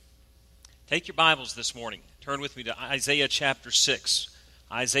Take your Bibles this morning. Turn with me to Isaiah chapter 6.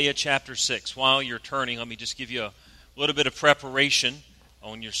 Isaiah chapter 6. While you're turning, let me just give you a little bit of preparation.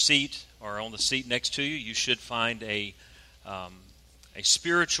 On your seat or on the seat next to you, you should find a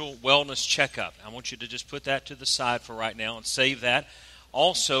spiritual wellness checkup. I want you to just put that to the side for right now and save that.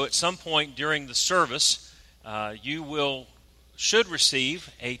 Also, at some point during the service, you should receive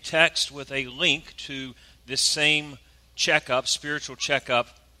a text with a link to this same checkup, spiritual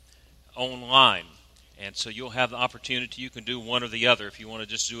checkup, online. And so you'll have the opportunity. You can do one or the other. If you want to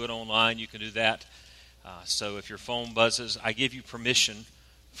just do it online, you can do that. So if your phone buzzes, I give you permission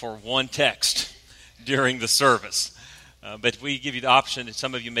for one text during the service. But we give you the option.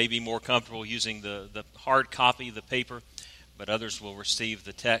 Some of you may be more comfortable using the hard copy, the paper, but others will receive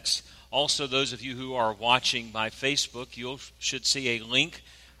the text. Also, those of you who are watching by Facebook, you should see a link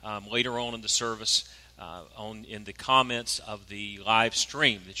later on in the service in the comments of the live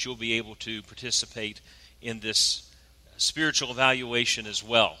stream that you'll be able to participate in this spiritual evaluation as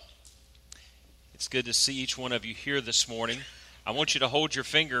well. It's good to see each one of you here this morning. I want you to hold your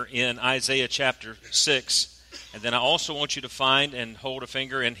finger in Isaiah chapter 6, and then I also want you to find and hold a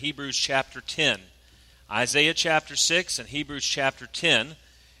finger in Hebrews chapter 10. Isaiah chapter 6 and Hebrews chapter 10.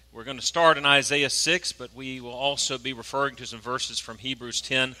 We're going to start in Isaiah 6, but we will also be referring to some verses from Hebrews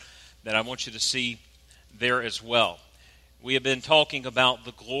 10 that I want you to see there as well. We have been talking about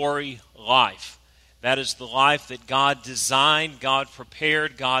the glory life. That is the life that God designed, God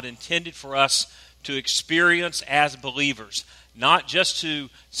prepared, God intended for us to experience as believers. Not just to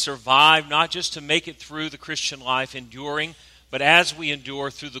survive, not just to make it through the Christian life enduring, but as we endure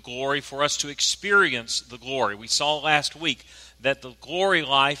through the glory, for us to experience the glory. We saw last week that the glory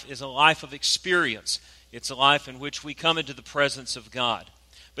life is a life of experience. It's a life in which we come into the presence of God.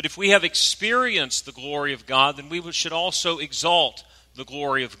 But if we have experienced the glory of God, then we should also exalt the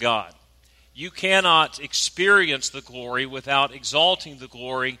glory of God. You cannot experience the glory without exalting the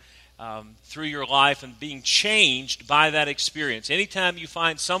glory through your life and being changed by that experience. Anytime you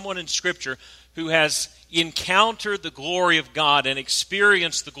find someone in Scripture who has encountered the glory of God and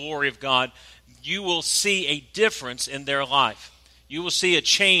experienced the glory of God, you will see a difference in their life. You will see a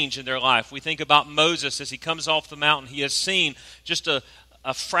change in their life. We think about Moses as he comes off the mountain. He has seen just a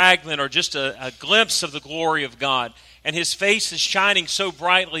fragment or just a glimpse of the glory of God. And his face is shining so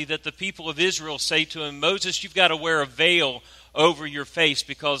brightly that the people of Israel say to him, Moses, you've got to wear a veil over your face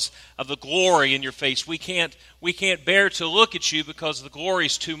because of the glory in your face. We can't bear to look at you because the glory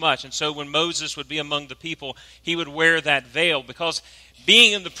is too much. And so when Moses would be among the people, he would wear that veil, because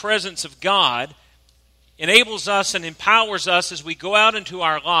being in the presence of God enables us and empowers us as we go out into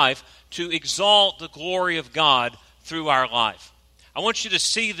our life to exalt the glory of God through our life. I want you to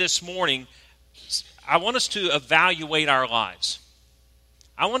see this morning, I want us to evaluate our lives.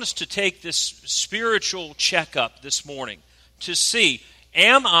 I want us to take this spiritual checkup this morning to see,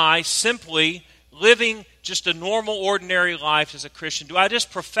 am I simply living just a normal, ordinary life as a Christian? Do I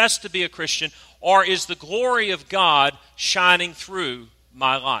just profess to be a Christian, or is the glory of God shining through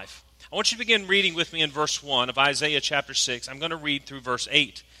my life? I want you to begin reading with me in verse 1 of Isaiah chapter 6. I'm going to read through verse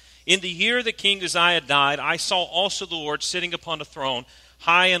 8. In the year that King Uzziah died, I saw also the Lord sitting upon a throne,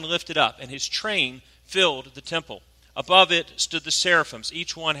 high and lifted up, and his train filled the temple. Above it stood the seraphims.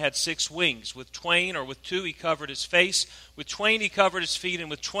 Each one had 6 wings. With twain or with 2 he covered his face. With twain he covered his feet, and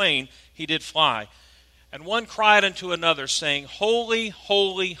with twain he did fly. And one cried unto another, saying, Holy,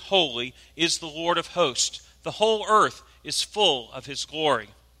 holy, holy is the Lord of hosts. The whole earth is full of his glory.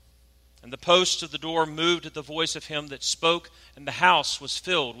 And the posts of the door moved at the voice of him that spoke, and the house was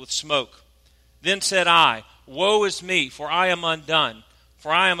filled with smoke. Then said I, Woe is me, for I am undone.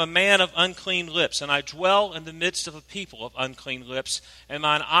 For I am a man of unclean lips, and I dwell in the midst of a people of unclean lips, and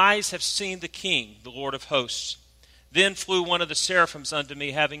mine eyes have seen the King, the Lord of hosts. Then flew one of the seraphims unto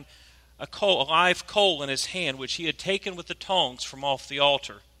me, having a live coal in his hand, which he had taken with the tongs from off the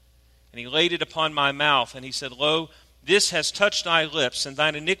altar. And he laid it upon my mouth, and he said, Lo, this has touched thy lips, and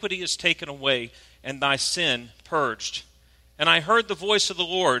thine iniquity is taken away, and thy sin purged. And I heard the voice of the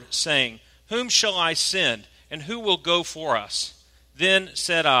Lord, saying, Whom shall I send, and who will go for us? Then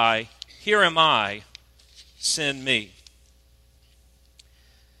said I, Here am I, send me.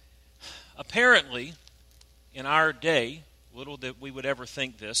 Apparently, in our day, little that we would ever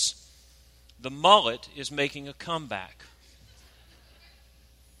think this, the mullet is making a comeback.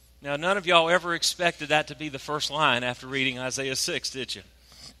 Now, none of y'all ever expected that to be the first line after reading Isaiah 6, did you?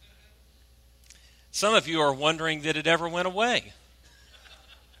 Some of you are wondering that it ever went away.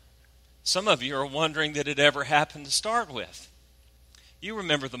 Some of you are wondering that it ever happened to start with. You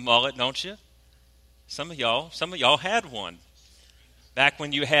remember the mullet, don't you? Some of y'all had one. Back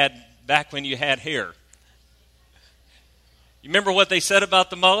when you had back when you had hair. You remember what they said about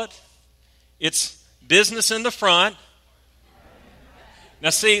the mullet? It's business in the front. Now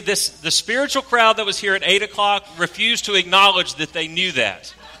see, the spiritual crowd that was here at 8 o'clock refused to acknowledge that they knew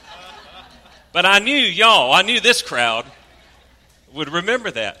that. But I knew this crowd would remember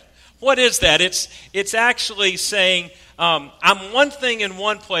that. What is that? It's actually saying, I'm one thing in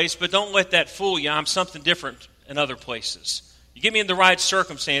one place, but don't let that fool you. I'm something different in other places. You get me in the right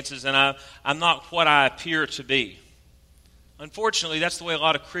circumstances, and I'm not what I appear to be. Unfortunately, that's the way a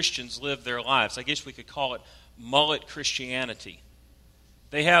lot of Christians live their lives. I guess we could call it mullet Christianity.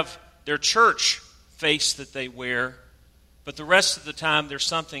 They have their church face that they wear, but the rest of the time they're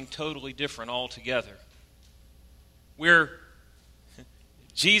something totally different altogether. We're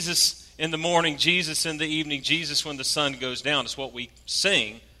Jesus in the morning, Jesus in the evening, Jesus when the sun goes down is what we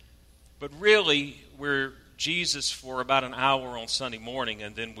sing. But really, we're Jesus for about an hour on Sunday morning,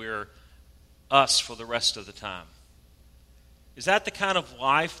 and then we're us for the rest of the time. Is that the kind of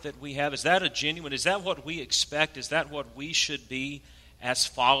life that we have? Is that is that what we expect? Is that what we should be as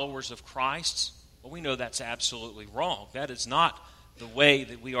followers of Christ? Well, we know that's absolutely wrong. That is not the way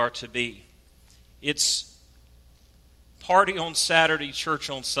that we are to be. It's party on Saturday, church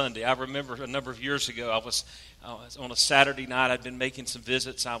on Sunday. I remember a number of years ago, I was on a Saturday night. I'd been making some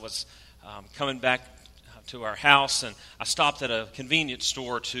visits. I was coming back to our house, and I stopped at a convenience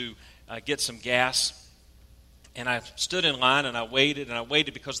store to get some gas. And I stood in line, and I waited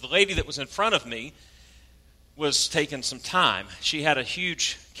because the lady that was in front of me was taking some time. She had a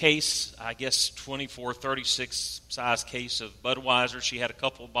huge case, I guess 24, 36 size case of Budweiser. She had a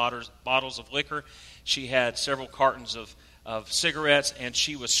couple of bottles of liquor. She had several cartons of cigarettes, and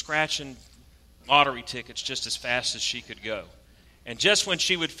she was scratching lottery tickets just as fast as she could go. And just when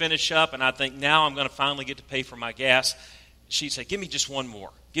she would finish up, and I think, now I'm going to finally get to pay for my gas, she'd say, give me just one more.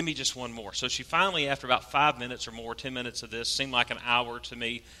 Give me just one more. So she finally, after about 5 minutes or more, 10 minutes of this, seemed like an hour to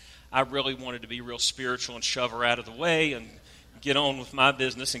me. I really wanted to be real spiritual and shove her out of the way and get on with my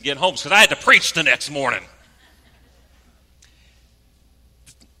business and get home because I had to preach the next morning.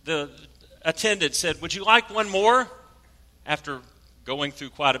 The attendant said, would you like one more? After going through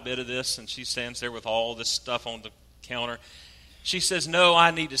quite a bit of this, and she stands there with all this stuff on the counter, she says, no,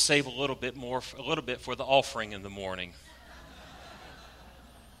 I need to save a little bit for the offering in the morning.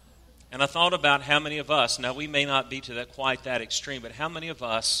 And I thought about how many of us, now we may not be to quite that extreme, but how many of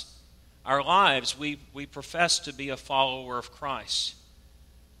us, our lives, we profess to be a follower of Christ.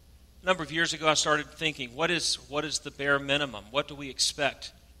 A number of years ago, I started thinking, what is the bare minimum? What do we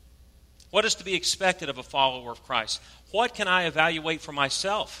expect? What is to be expected of a follower of Christ? What can I evaluate for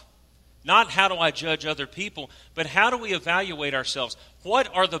myself? Not how do I judge other people, but how do we evaluate ourselves? What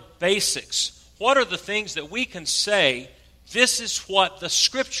are the basics? What are the things that we can say, this is what the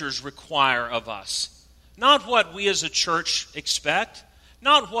Scriptures require of us? Not what we as a church expect.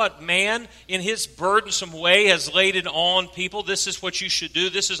 Not what man in his burdensome way has laid it on people. This is what you should do.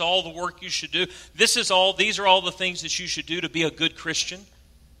 This is all the work you should do. These are all the things that you should do to be a good Christian.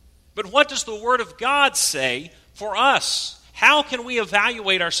 But what does the Word of God say for us? How can we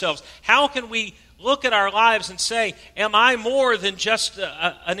evaluate ourselves? How can we look at our lives and say, am I more than just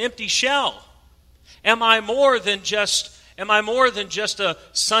an empty shell? Am I more than just a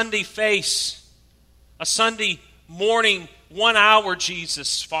Sunday face, a Sunday morning 1 hour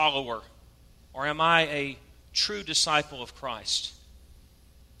Jesus follower? Or am I a true disciple of Christ?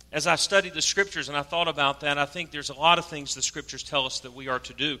 As I studied the Scriptures and I thought about that, I think there's a lot of things the Scriptures tell us that we are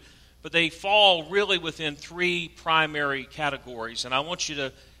to do. But they fall really within three primary categories. And I want you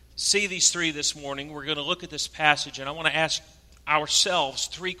to see these three this morning. We're going to look at this passage, and I want to ask ourselves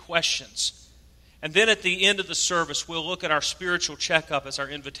three questions. And then at the end of the service, we'll look at our spiritual checkup as our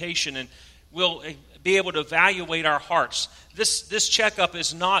invitation, and we'll be able to evaluate our hearts. This checkup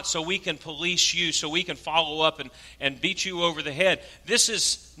is not so we can police you, so we can follow up and beat you over the head. This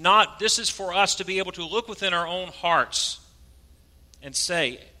is for us to be able to look within our own hearts and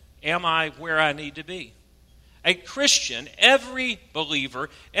say, am I where I need to be? A Christian, every believer,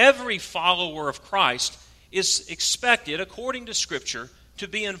 every follower of Christ is expected, according to Scripture, to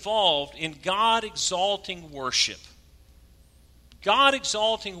be involved in God-exalting worship.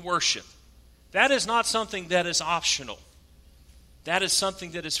 God-exalting worship. That is not something that is optional. That is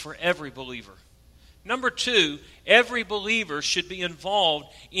something that is for every believer. Number two, every believer should be involved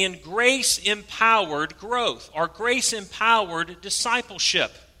in grace-empowered growth or grace-empowered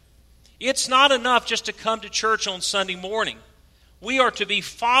discipleship. It's not enough just to come to church on Sunday morning. We are to be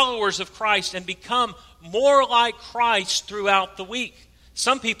followers of Christ and become more like Christ throughout the week.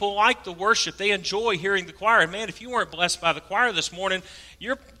 Some people like the worship. They enjoy hearing the choir. And man, if you weren't blessed by the choir this morning,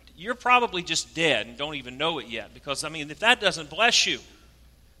 you're you're probably just dead and don't even know it yet. Because, if that doesn't bless you.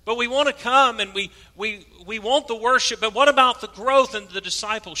 But we want to come and we want the worship, but what about the growth and the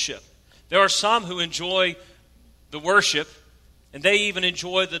discipleship? There are some who enjoy the worship, and they even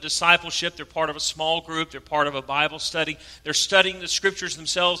enjoy the discipleship. They're part of a small group. They're part of a Bible study. They're studying the Scriptures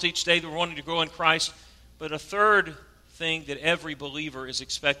themselves each day. They're wanting to grow in Christ. But a third thing that every believer is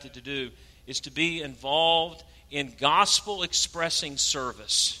expected to do is to be involved in gospel-expressing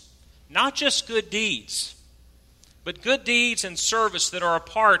service. Not just good deeds, but good deeds and service that are a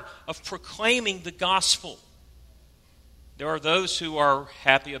part of proclaiming the gospel. There are those who are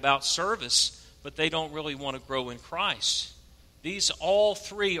happy about service, but they don't really want to grow in Christ. These all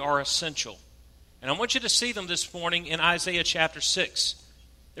three are essential. And I want you to see them this morning in Isaiah chapter 6.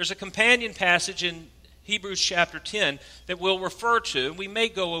 There's a companion passage in Hebrews chapter 10 that we'll refer to. We may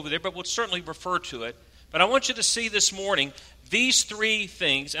go over there, but we'll certainly refer to it. But I want you to see this morning these three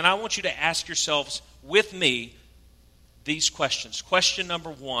things, and I want you to ask yourselves with me these questions. Question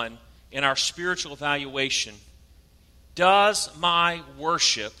number one in our spiritual evaluation: does my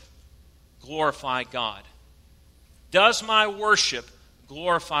worship glorify God? Does my worship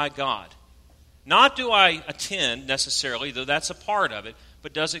glorify God? Not do I attend necessarily, though that's a part of it,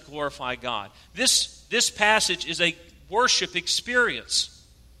 but does it glorify God? This passage is a worship experience.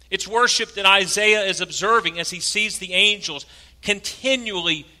 It's worship that Isaiah is observing as he sees the angels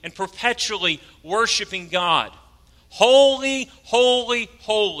continually and perpetually worshiping God. Holy, holy,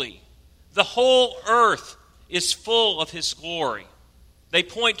 holy. The whole earth is full of His glory. They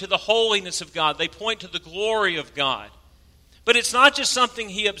point to the holiness of God. They point to the glory of God. But it's not just something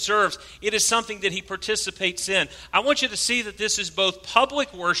he observes. It is something that he participates in. I want you to see that this is both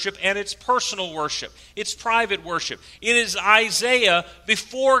public worship and it's personal worship. It's private worship. It is Isaiah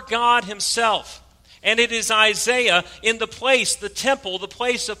before God Himself. And it is Isaiah in the place, the temple, the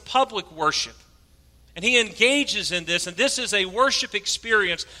place of public worship. And he engages in this, and this is a worship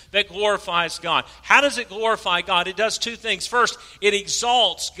experience that glorifies God. How does it glorify God? It does two things. First, it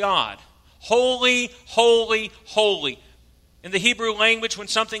exalts God. Holy, holy, holy. In the Hebrew language, when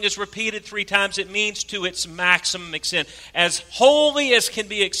something is repeated 3 times, it means to its maximum extent. As holy as can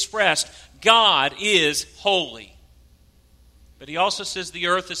be expressed, God is holy. But he also says the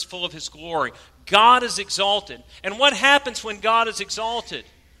earth is full of His glory. God is exalted. And what happens when God is exalted?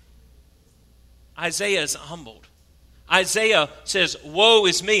 Isaiah is humbled. Isaiah says, woe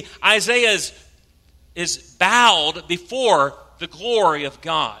is me. Isaiah is bowed before the glory of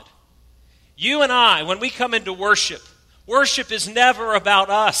God. You and I, when we come into worship, worship is never about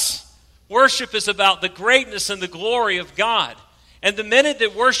us. Worship is about the greatness and the glory of God. And the minute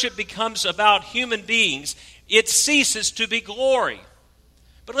that worship becomes about human beings, it ceases to be glory.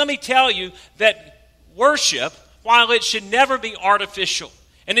 But let me tell you that worship, while it should never be artificial,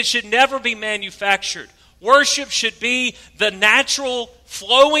 and it should never be manufactured. Worship should be the natural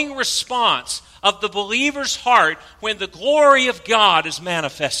flowing response of the believer's heart when the glory of God is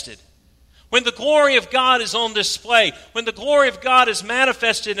manifested. When the glory of God is on display, when the glory of God is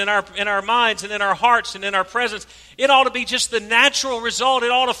manifested in our minds and in our hearts and in our presence, it ought to be just the natural result.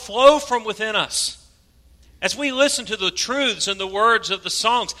 It ought to flow from within us. As we listen to the truths and the words of the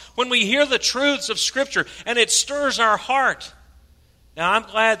songs, when we hear the truths of Scripture and it stirs our heart. Now, I'm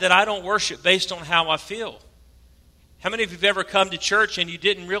glad that I don't worship based on how I feel. How many of you have ever come to church and you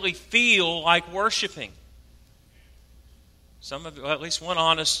didn't really feel like worshiping? Some of you, well, at least one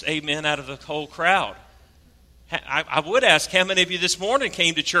honest amen out of the whole crowd. I would ask how many of you this morning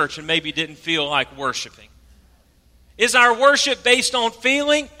came to church and maybe didn't feel like worshiping. Is our worship based on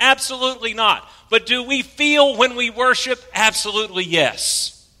feeling? Absolutely not. But do we feel when we worship? Absolutely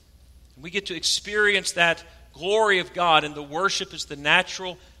yes. We get to experience that glory of God, and the worship is the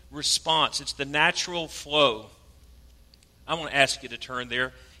natural response. It's the natural flow. I want to ask you to turn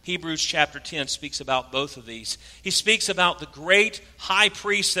there. Hebrews chapter 10 speaks about both of these. He speaks about the great high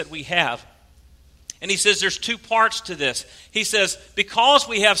priest that we have. And he says there's 2 parts to this. He says, because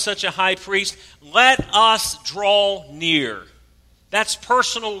we have such a high priest, let us draw near. That's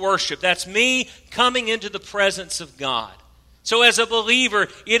personal worship. That's me coming into the presence of God. So as a believer,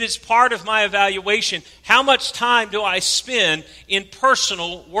 it is part of my evaluation. How much time do I spend in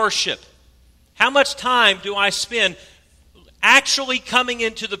personal worship? How much time do I spend actually coming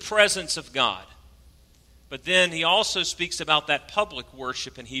into the presence of God? But then he also speaks about that public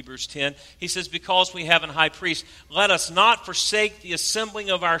worship in Hebrews 10. He says, because we have a high priest, let us not forsake the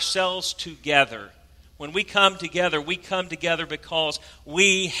assembling of ourselves together. When we come together because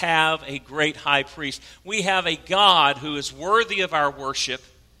we have a great high priest. We have a God who is worthy of our worship.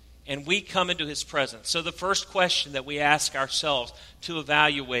 and we come into His presence. So the first question that we ask ourselves to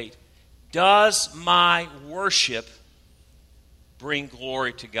evaluate, does my worship bring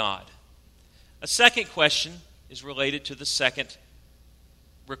glory to God? A second question is related to the second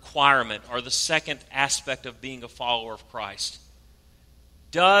requirement, or the second aspect of being a follower of Christ.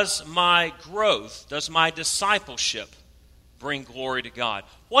 Does my growth, does my discipleship bring glory to God?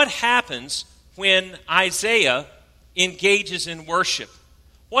 What happens when Isaiah engages in worship?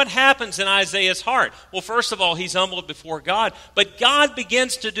 What happens in Isaiah's heart? Well, first of all, he's humbled before God, but God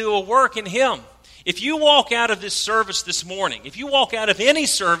begins to do a work in him. If you walk out of this service this morning, if you walk out of any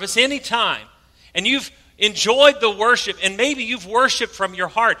service, any time, and you've enjoyed the worship, and maybe you've worshiped from your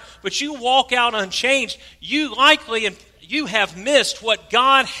heart, but you walk out unchanged, you likely you have missed what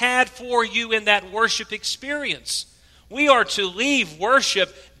God had for you in that worship experience. We are to leave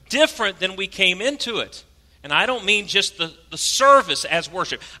worship different than we came into it. And I don't mean just the service as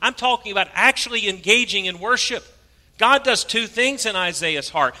worship. I'm talking about actually engaging in worship. God does two things in Isaiah's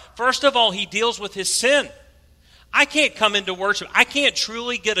heart. First of all, He deals with his sin. I can't come into worship. I can't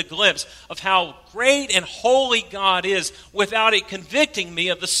truly get a glimpse of how great and holy God is without it convicting me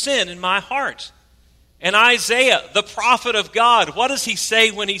of the sin in my heart. And Isaiah, the prophet of God, what does he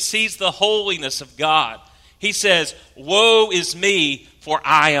say when he sees the holiness of God? He says, "Woe is me, for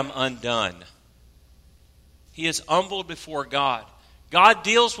I am undone." He is humbled before God. God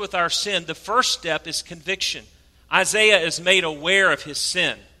deals with our sin. The first step is conviction. Isaiah is made aware of his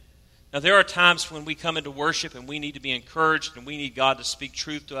sin. Now, there are times when we come into worship and we need to be encouraged and we need God to speak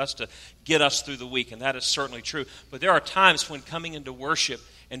truth to us to get us through the week, and that is certainly true. But there are times when coming into worship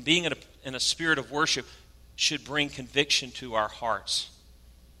and being in a spirit of worship should bring conviction to our hearts.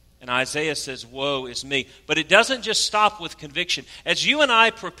 And Isaiah says, "Woe is me." But it doesn't just stop with conviction. As you and I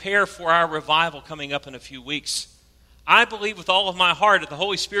prepare for our revival coming up in a few weeks, I believe with all of my heart that the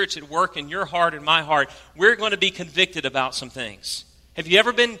Holy Spirit's at work in your heart and my heart. We're going to be convicted about some things. Have you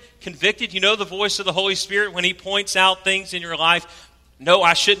ever been convicted? You know the voice of the Holy Spirit when He points out things in your life. No,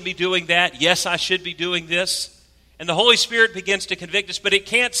 I shouldn't be doing that. Yes, I should be doing this. And the Holy Spirit begins to convict us, but it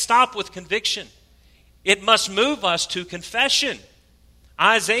can't stop with conviction. It must move us to confession.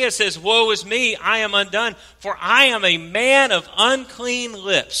 Isaiah says, "Woe is me, I am undone, for I am a man of unclean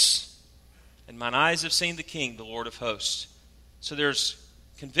lips, and mine eyes have seen the King, the Lord of hosts." So there's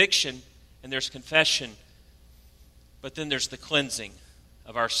conviction and there's confession, but then there's the cleansing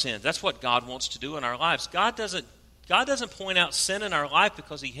of our sins. That's what God wants to do in our lives. God doesn't point out sin in our life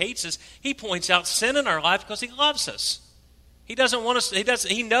because He hates us. He points out sin in our life because He loves us. He doesn't want us.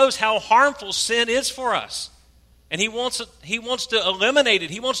 He knows how harmful sin is for us. And He wants to eliminate it.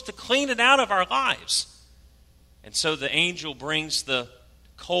 He wants to clean it out of our lives. And so the angel brings the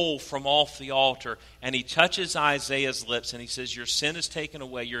coal from off the altar, and he touches Isaiah's lips, and he says, "Your sin is taken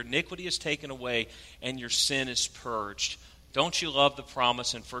away, your iniquity is taken away, and your sin is purged." Don't you love the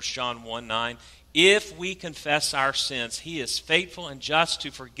promise in 1 John 1:9? If we confess our sins, He is faithful and just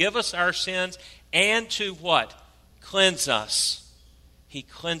to forgive us our sins and to what? Cleanse us. He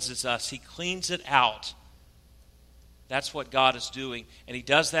cleanses us. He cleans it out. That's what God is doing. And He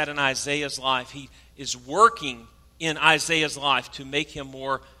does that in Isaiah's life. He is working in Isaiah's life to make him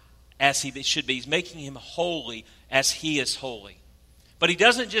more as he should be. He's making him holy as He is holy. But He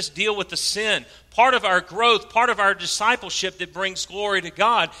doesn't just deal with the sin. Part of our growth, part of our discipleship that brings glory to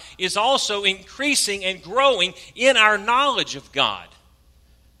God is also increasing and growing in our knowledge of God.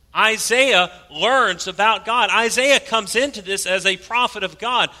 Isaiah learns about God. Isaiah comes into this as a prophet of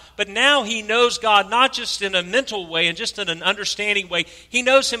God, but now he knows God not just in a mental way and just in an understanding way. He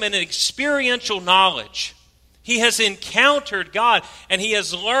knows Him in an experiential knowledge. He has encountered God, and he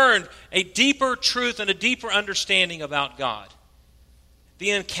has learned a deeper truth and a deeper understanding about God. The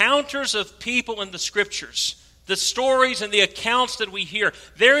encounters of people in the Scriptures, the stories and the accounts that we hear,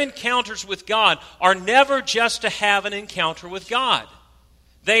 their encounters with God are never just to have an encounter with God.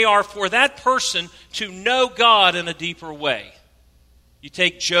 They are for that person to know God in a deeper way. You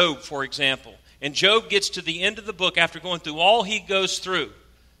take Job, for example, and Job gets to the end of the book after going through all he goes through.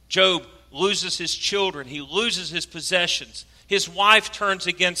 Job loses his children. He loses his possessions. His wife turns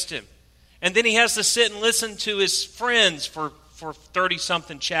against him. And then he has to sit and listen to his friends for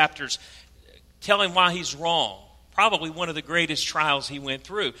 30-something chapters, telling why he's wrong. Probably one of the greatest trials he went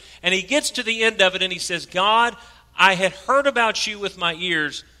through. And he gets to the end of it and he says, "God, I had heard about you with my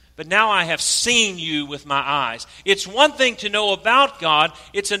ears, but now I have seen you with my eyes." It's one thing to know about God.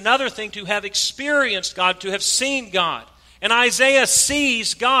 It's another thing to have experienced God, to have seen God. And Isaiah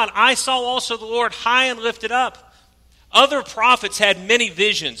sees God. "I saw also the Lord high and lifted up." Other prophets had many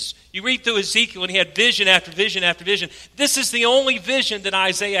visions. You read through Ezekiel and he had vision after vision after vision. This is the only vision that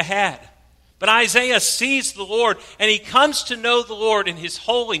Isaiah had. But Isaiah sees the Lord and he comes to know the Lord in his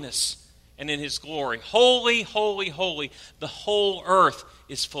holiness and in his glory. Holy, holy, holy. The whole earth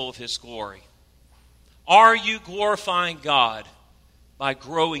is full of his glory. Are you glorifying God by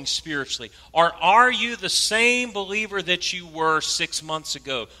growing spiritually? Or are you the same believer that you were 6 months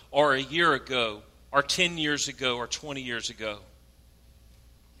ago or a year ago or 10 years ago or 20 years ago?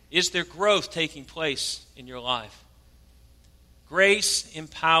 Is there growth taking place in your life?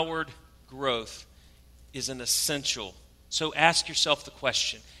 Grace-empowered growth is an essential. So ask yourself the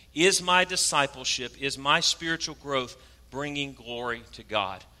question, is my discipleship, is my spiritual growth bringing glory to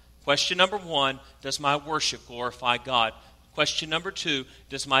God? Question number 1, does my worship glorify God? Question number 2,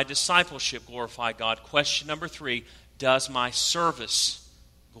 does my discipleship glorify God? Question number 3, does my service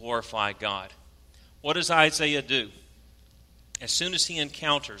glorify God? What does Isaiah do? As soon as he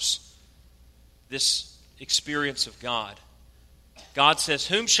encounters this experience of God, God says,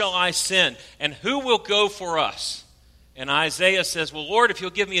 whom shall I send? And who will go for us? And Isaiah says, well, Lord, if you'll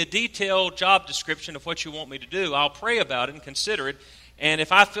give me a detailed job description of what you want me to do, I'll pray about it and consider it. And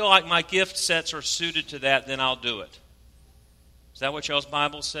if I feel like my gift sets are suited to that, then I'll do it. Is that what y'all's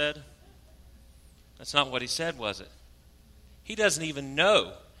Bible said? That's not what he said, was it? He doesn't even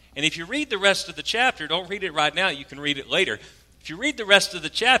know. And if you read the rest of the chapter, don't read it right now, you can read it later. If you read the rest of the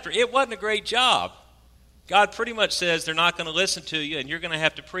chapter, it wasn't a great job. God pretty much says they're not going to listen to you and you're going to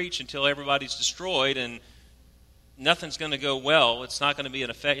have to preach until everybody's destroyed and nothing's going to go well. It's not going to be an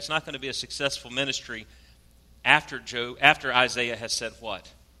effect. It's not going to be a successful ministry after Isaiah has said what?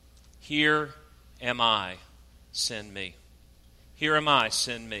 Here am I, send me. Here am I,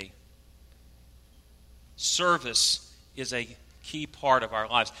 send me. Service is a key part of our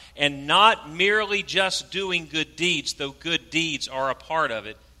lives. And not merely just doing good deeds, though good deeds are a part of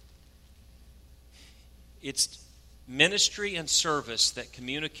it. It's ministry and service that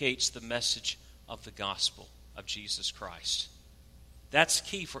communicates the message of the gospel of Jesus Christ. That's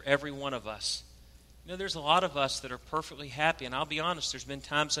key for every one of us. You know, there's a lot of us that are perfectly happy, and I'll be honest, there's been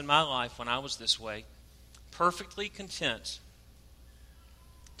times in my life when I was this way, perfectly content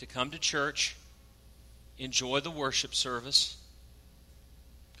to come to church, enjoy the worship service,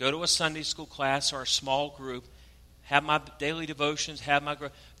 go to a Sunday school class or a small group, have my daily devotions, have my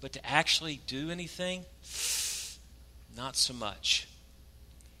growth, but to actually do anything, not so much.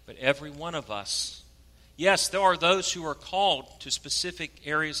 But every one of us, yes, there are those who are called to specific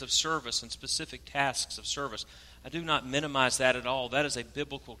areas of service and specific tasks of service. I do not minimize that at all. That is a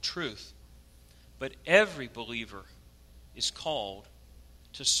biblical truth. But every believer is called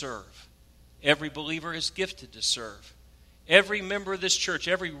to serve. Every believer is gifted to serve. Every member of this church,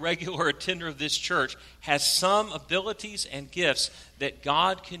 every regular attender of this church has some abilities and gifts that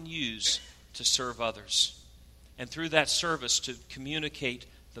God can use to serve others. And through that service to communicate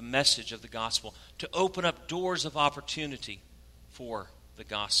the message of the gospel, to open up doors of opportunity for the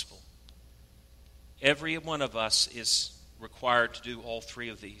gospel. Every one of us is required to do all three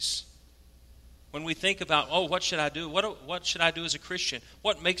of these. When we think about, what should I do? What should I do as a Christian?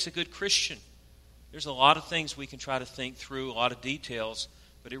 What makes a good Christian? There's a lot of things we can try to think through, a lot of details,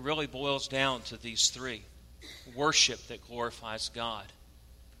 but it really boils down to these three. Worship that glorifies God.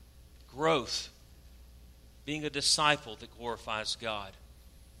 Growth, being a disciple that glorifies God.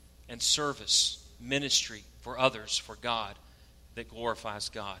 And service, ministry for others, for God, that glorifies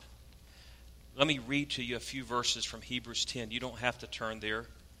God. Let me read to you a few verses from Hebrews 10. You don't have to turn there,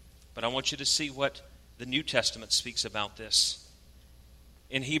 but I want you to see what the New Testament speaks about this.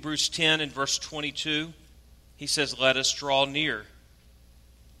 In Hebrews 10 and verse 22, he says, let us draw near.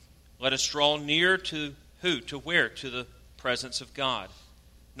 Let us draw near to who? To where? To the presence of God.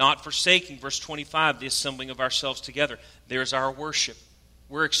 Not forsaking, verse 25, the assembling of ourselves together. There's our worship.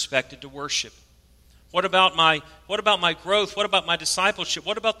 We're expected to worship. What about my growth? What about my discipleship?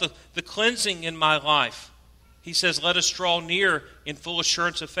 What about the cleansing in my life? He says, let us draw near in full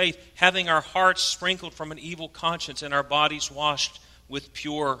assurance of faith, having our hearts sprinkled from an evil conscience and our bodies washed with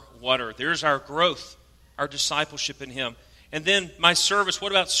pure water. There's our growth, our discipleship in Him. And then my service.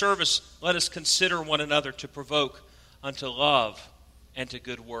 What about service? Let us consider one another to provoke unto love and to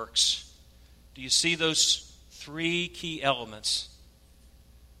good works. Do you see those three key elements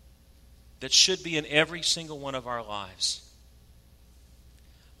that should be in every single one of our lives?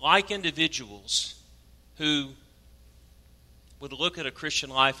 Like individuals who would look at a Christian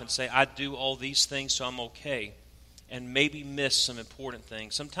life and say, I do all these things so I'm okay, and maybe miss some important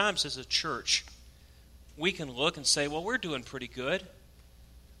things. Sometimes as a church, we can look and say, well, we're doing pretty good.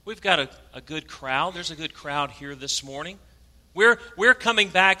 We've got a good crowd. There's a good crowd here this morning. We're coming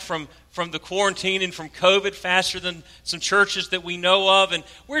back from the quarantine and from COVID faster than some churches that we know of, and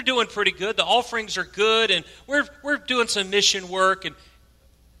we're doing pretty good. The offerings are good, and we're doing some mission work, and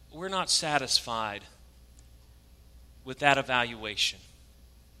we're not satisfied with that evaluation.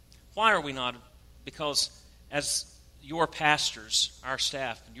 Why are we not? Because as your pastors, our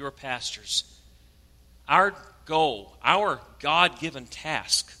staff, and your pastors, our goal, our God-given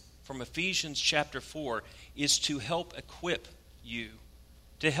task from Ephesians chapter 4 is to help equip you,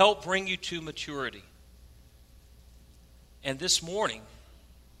 to help bring you to maturity. And this morning,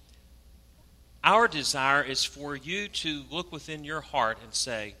 our desire is for you to look within your heart and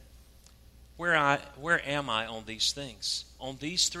say, where am I on these things? On these three